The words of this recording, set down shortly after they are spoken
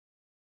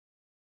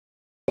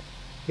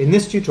In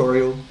this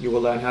tutorial, you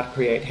will learn how to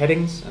create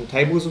headings and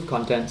tables of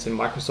contents in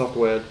Microsoft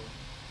Word.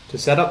 To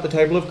set up the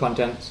table of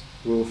contents,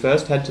 we will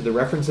first head to the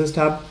References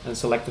tab and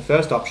select the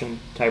first option,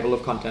 Table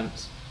of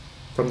Contents.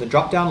 From the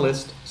drop-down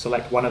list,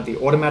 select one of the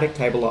automatic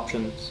table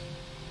options.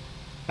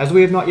 As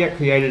we have not yet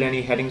created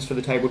any headings for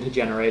the table to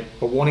generate,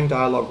 a warning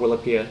dialog will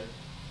appear.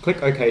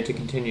 Click OK to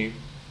continue.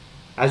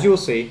 As you will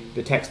see,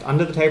 the text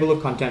under the Table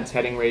of Contents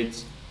heading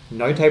reads,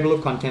 "No table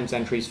of contents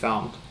entries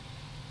found."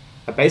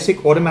 A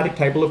basic automatic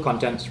table of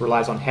contents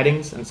relies on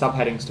headings and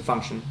subheadings to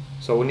function,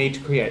 so we'll need to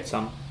create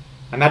some.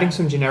 I'm adding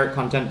some generic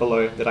content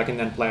below that I can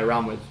then play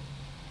around with.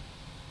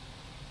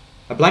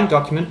 A blank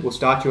document will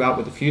start you out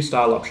with a few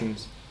style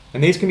options,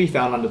 and these can be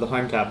found under the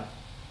Home tab.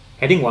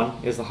 Heading 1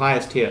 is the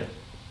highest tier,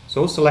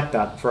 so we'll select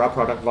that for our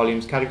product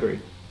volumes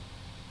category.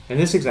 In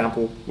this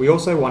example, we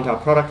also want our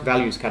product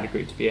values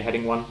category to be a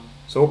heading 1,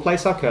 so we'll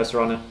place our cursor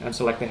on it and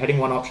select the heading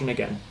 1 option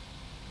again.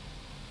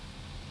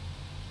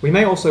 We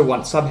may also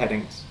want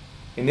subheadings.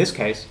 In this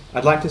case,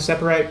 I'd like to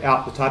separate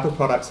out the type of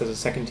products as a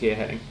second tier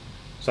heading,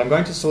 so I'm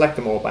going to select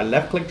them all by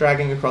left-click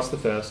dragging across the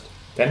first,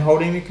 then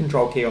holding the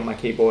Control key on my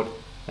keyboard,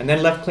 and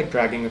then left-click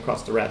dragging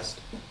across the rest.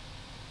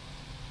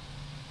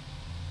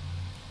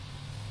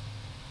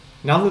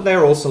 Now that they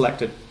are all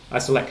selected, I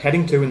select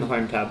Heading 2 in the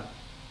Home tab.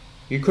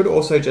 You could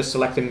also just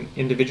select them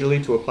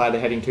individually to apply the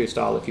Heading 2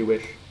 style if you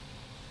wish.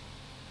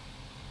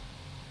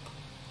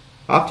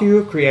 After you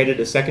have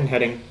created a second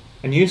heading,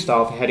 a new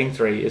style for Heading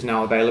 3 is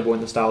now available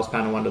in the Styles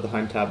panel under the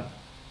Home tab.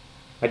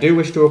 I do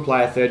wish to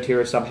apply a third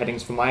tier of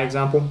subheadings for my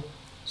example,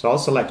 so I'll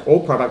select all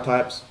product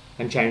types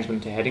and change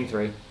them to Heading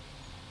 3.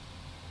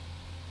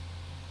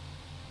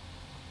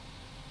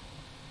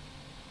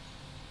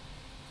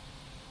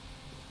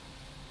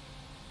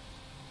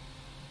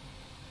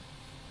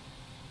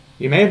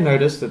 You may have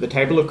noticed that the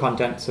table of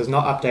contents has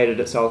not updated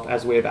itself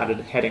as we have added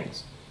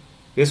headings.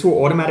 This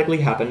will automatically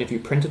happen if you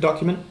print a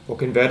document or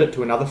convert it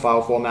to another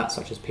file format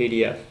such as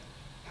PDF.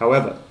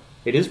 However,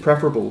 it is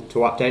preferable to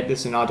update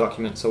this in our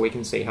document so we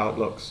can see how it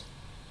looks.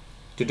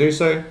 To do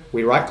so,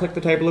 we right-click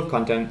the table of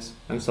contents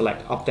and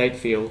select Update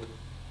Field.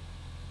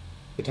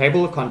 The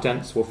table of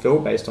contents will fill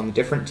based on the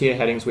different tier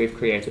headings we've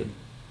created.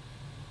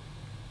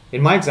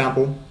 In my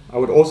example, I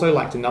would also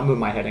like to number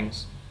my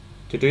headings.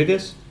 To do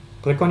this,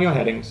 click on your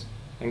headings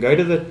and go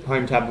to the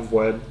Home tab of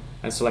Word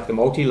and select the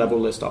Multi-Level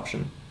List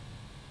option.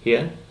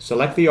 Here,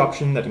 select the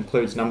option that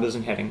includes numbers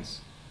and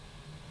headings.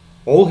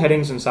 All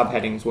headings and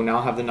subheadings will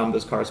now have the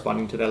numbers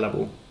corresponding to their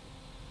level.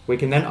 We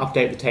can then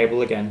update the table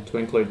again to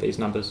include these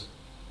numbers.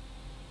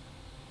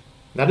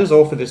 That is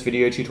all for this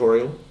video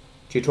tutorial.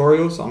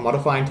 Tutorials on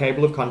modifying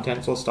table of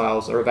contents or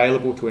styles are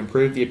available to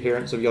improve the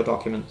appearance of your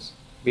documents.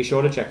 Be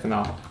sure to check them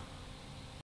out.